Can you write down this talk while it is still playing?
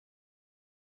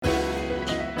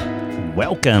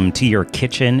Welcome to your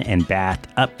kitchen and bath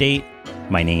update.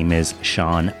 My name is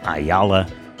Sean Ayala.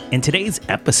 In today's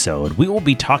episode, we will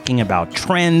be talking about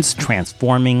trends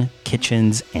transforming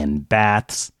kitchens and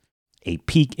baths, a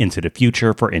peek into the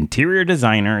future for interior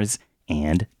designers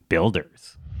and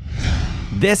builders.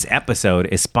 This episode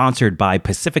is sponsored by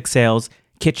Pacific Sales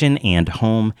Kitchen and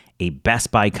Home, a Best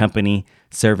Buy company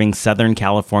serving Southern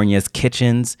California's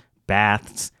kitchens,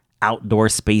 baths, outdoor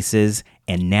spaces,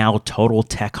 and now total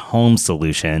tech home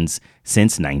solutions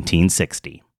since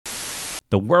 1960.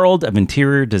 The world of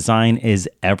interior design is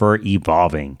ever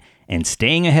evolving, and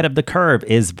staying ahead of the curve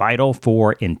is vital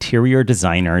for interior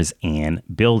designers and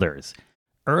builders.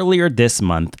 Earlier this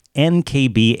month,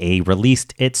 NKBA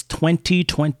released its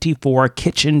 2024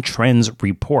 Kitchen Trends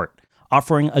Report,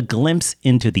 offering a glimpse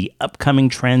into the upcoming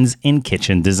trends in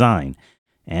kitchen design.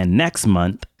 And next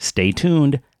month, stay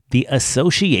tuned, the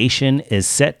association is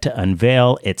set to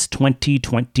unveil its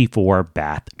 2024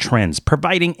 bath trends,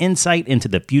 providing insight into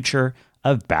the future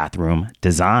of bathroom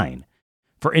design.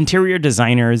 For interior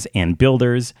designers and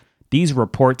builders, these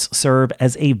reports serve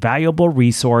as a valuable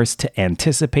resource to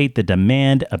anticipate the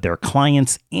demand of their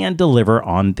clients and deliver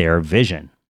on their vision.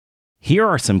 Here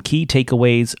are some key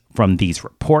takeaways from these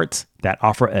reports that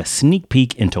offer a sneak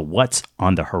peek into what's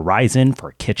on the horizon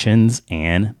for kitchens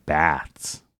and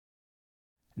baths.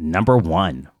 Number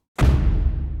 1,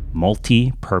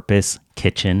 multi-purpose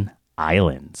kitchen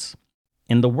islands.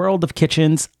 In the world of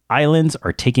kitchens, islands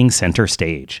are taking center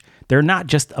stage. They're not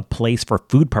just a place for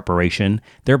food preparation,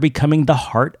 they're becoming the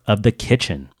heart of the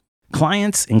kitchen.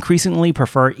 Clients increasingly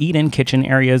prefer eat-in kitchen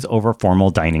areas over formal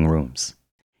dining rooms.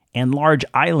 And large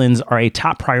islands are a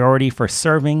top priority for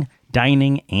serving,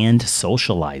 dining, and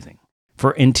socializing.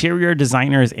 For interior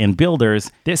designers and builders,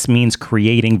 this means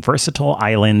creating versatile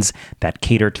islands that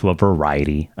cater to a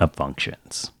variety of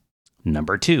functions.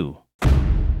 Number 2,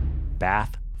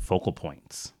 bath focal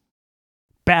points.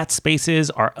 Bath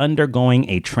spaces are undergoing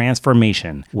a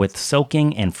transformation, with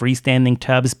soaking and freestanding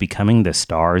tubs becoming the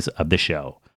stars of the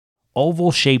show.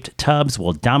 Oval-shaped tubs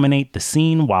will dominate the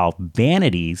scene, while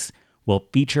vanities will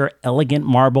feature elegant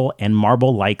marble and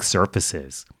marble-like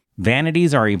surfaces.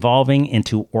 Vanities are evolving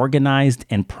into organized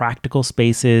and practical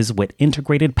spaces with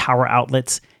integrated power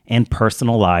outlets and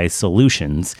personalized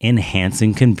solutions,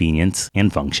 enhancing convenience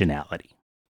and functionality.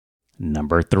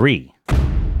 Number 3,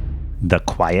 the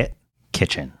quiet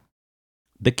kitchen.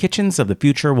 The kitchens of the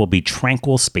future will be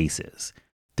tranquil spaces.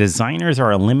 Designers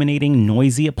are eliminating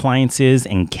noisy appliances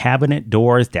and cabinet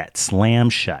doors that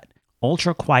slam shut.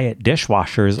 Ultra-quiet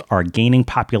dishwashers are gaining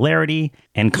popularity,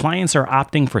 and clients are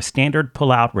opting for standard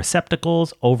pull-out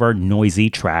receptacles over noisy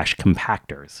trash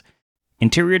compactors.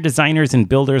 Interior designers and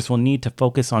builders will need to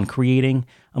focus on creating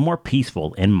a more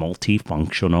peaceful and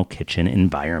multifunctional kitchen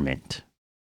environment.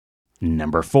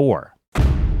 Number 4,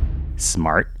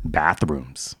 smart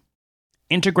bathrooms.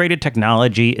 Integrated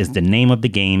technology is the name of the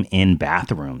game in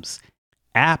bathrooms.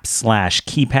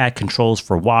 App/keypad controls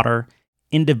for water,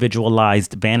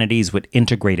 individualized vanities with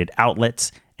integrated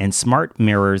outlets, and smart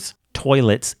mirrors,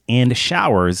 toilets, and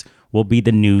showers will be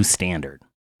the new standard.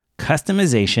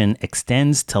 Customization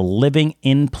extends to living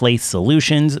in place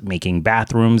solutions, making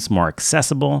bathrooms more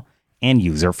accessible and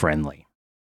user-friendly.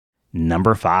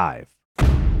 Number 5,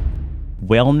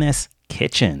 wellness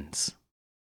kitchens.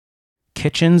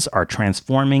 Kitchens are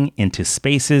transforming into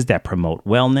spaces that promote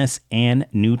wellness and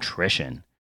nutrition.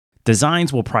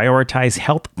 Designs will prioritize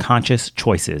health-conscious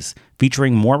choices,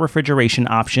 featuring more refrigeration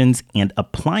options and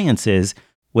appliances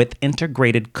with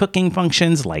integrated cooking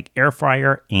functions like air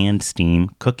fryer and steam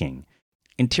cooking.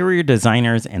 Interior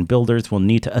designers and builders will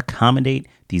need to accommodate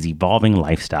these evolving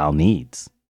lifestyle needs.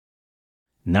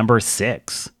 Number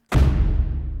 6,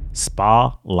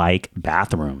 spa-like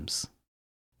bathrooms.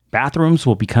 Bathrooms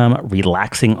will become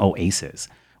relaxing oases.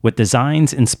 With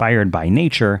designs inspired by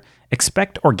nature,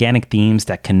 expect organic themes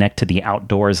that connect to the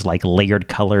outdoors, like layered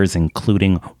colors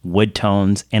including wood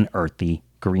tones and earthy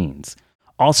greens.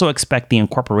 Also expect the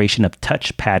incorporation of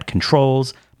touchpad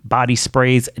controls, body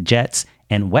sprays, jets,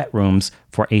 and wet rooms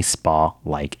for a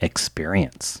spa-like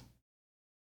experience.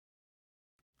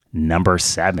 Number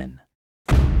 7,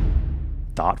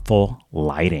 thoughtful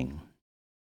lighting.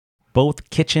 Both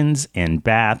kitchens and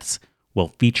baths will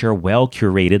feature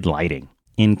well-curated lighting.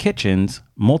 In kitchens,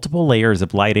 multiple layers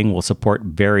of lighting will support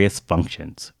various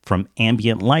functions, from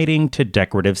ambient lighting to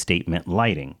decorative statement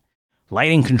lighting.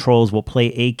 Lighting controls will play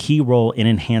a key role in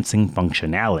enhancing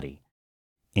functionality.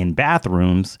 In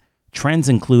bathrooms, trends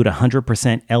include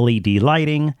 100% LED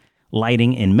lighting,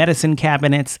 lighting in medicine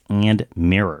cabinets, and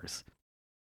mirrors.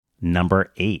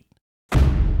 Number 8,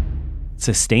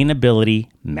 sustainability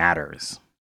matters.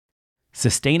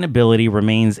 Sustainability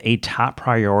remains a top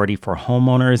priority for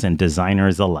homeowners and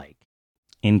designers alike.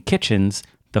 In kitchens,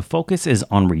 the focus is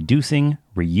on reducing,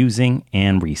 reusing,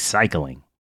 and recycling.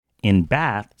 In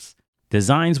baths,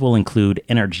 designs will include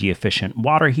energy-efficient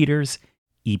water heaters,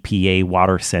 EPA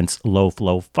WaterSense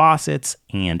low-flow faucets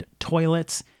and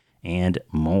toilets, and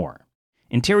more.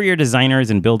 Interior designers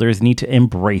and builders need to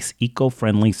embrace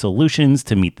eco-friendly solutions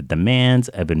to meet the demands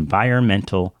of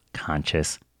environmental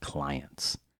conscious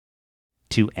clients.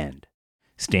 To end,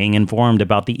 staying informed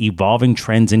about the evolving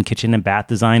trends in kitchen and bath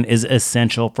design is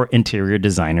essential for interior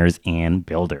designers and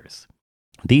builders.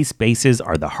 These spaces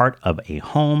are the heart of a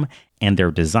home, and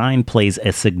their design plays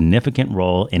a significant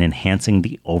role in enhancing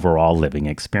the overall living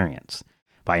experience.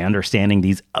 By understanding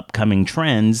these upcoming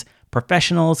trends,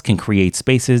 professionals can create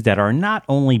spaces that are not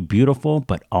only beautiful,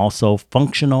 but also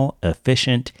functional,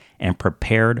 efficient, and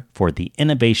prepared for the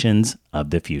innovations of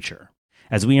the future.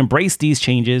 As we embrace these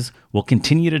changes, we'll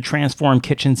continue to transform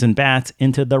kitchens and baths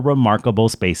into the remarkable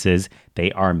spaces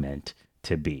they are meant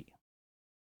to be.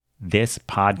 This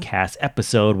podcast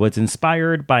episode was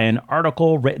inspired by an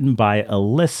article written by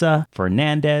Alyssa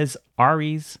Fernandez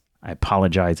Aries. I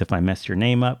apologize if I messed your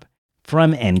name up,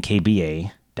 from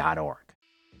nkba.org.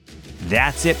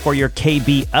 That's it for your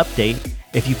KB update.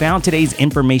 If you found today's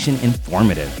information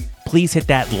informative, please hit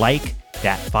that like,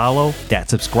 that follow, that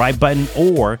subscribe button,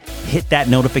 or hit that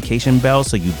notification bell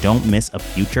so you don't miss a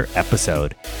future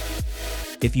episode.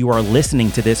 If you are listening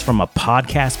to this from a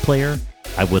podcast player,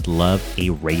 I would love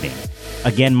a rating.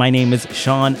 Again, my name is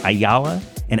Sean Ayala,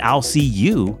 and I'll see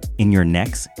you in your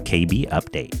next KB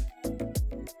update.